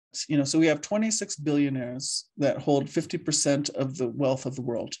so we have 26 billionaires that hold 50% of the wealth of the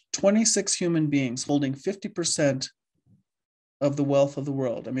world, 26 human beings holding 50% of the wealth of the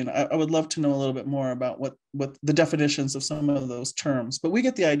world. I mean, I would love to know a little bit more about what the definitions of some of those terms, but we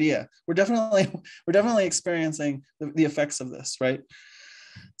get the idea. We're definitely experiencing the effects of this, right?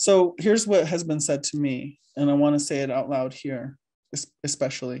 So here's what has been said to me, and I want to say it out loud here,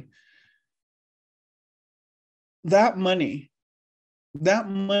 especially. That money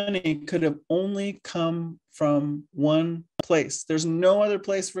could have only come from one place. There's no other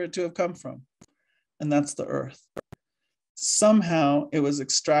place for it to have come from, and that's the earth. Somehow it was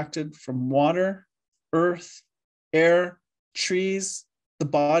extracted from water, earth, air, trees, the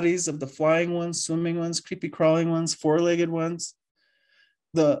bodies of the flying ones, swimming ones, creepy crawling ones, four-legged ones,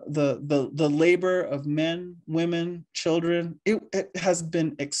 the labor of men, women, children. It has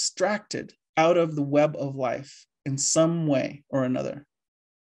been extracted out of the web of life in some way or another.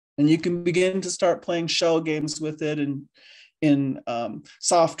 And you can begin to start playing shell games with it and in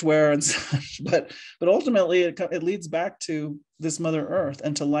software and such, but ultimately it leads back to this Mother Earth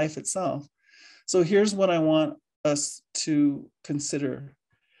and to life itself. So here's what I want us to consider: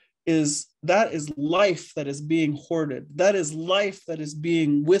 is life that is being hoarded. That is life that is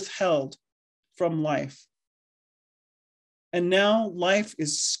being withheld from life. And now life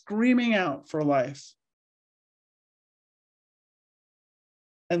is screaming out for life.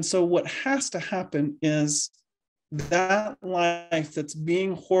 And so what has to happen is that life that's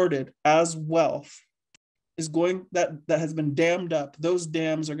being hoarded as wealth is that has been dammed up. Those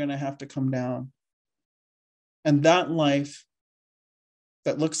dams are going to have to come down. And that life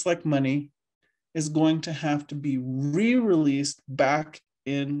that looks like money is going to have to be re-released back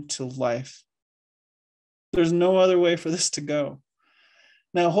into life. There's no other way for this to go.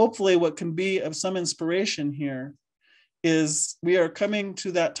 Now, hopefully what can be of some inspiration here is we are coming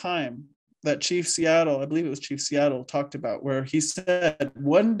to that time that Chief Seattle, I believe it was Chief Seattle, talked about, where he said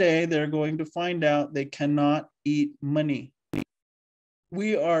one day they're going to find out they cannot eat money.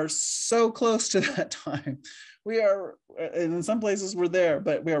 We are so close to that time. We are, and in some places we're there,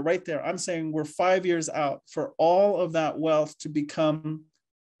 but we are right there. I'm saying we're 5 years out for all of that wealth to become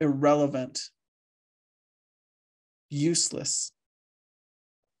irrelevant, useless.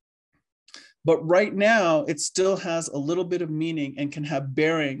 But right now, it still has a little bit of meaning and can have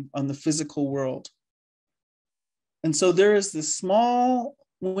bearing on the physical world. And so there is this small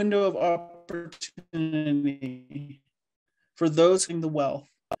window of opportunity for those in the wealth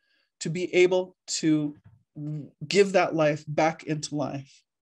to be able to give that life back into life,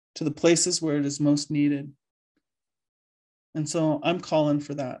 to the places where it is most needed. And so I'm calling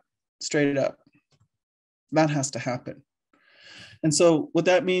for that straight up. That has to happen. And so what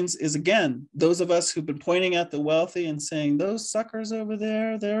that means is, again, those of us who've been pointing at the wealthy and saying, those suckers over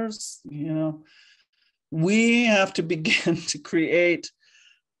there, we have to begin to create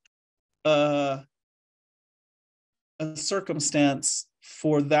a circumstance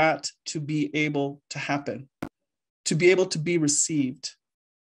for that to be able to happen, to be able to be received,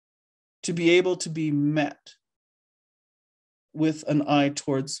 to be able to be met with an eye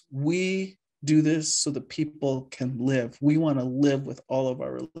towards, we do this so that people can live. We want to live with all of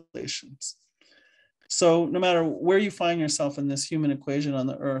our relations. So no matter where you find yourself in this human equation on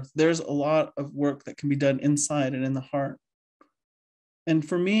the earth, there's a lot of work that can be done inside and in the heart. And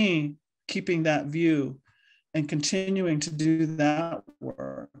for me, keeping that view and continuing to do that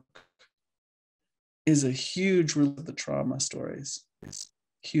work is a huge release of the trauma stories. It's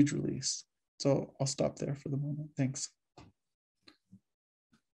a huge release. So I'll stop there for the moment. Thanks.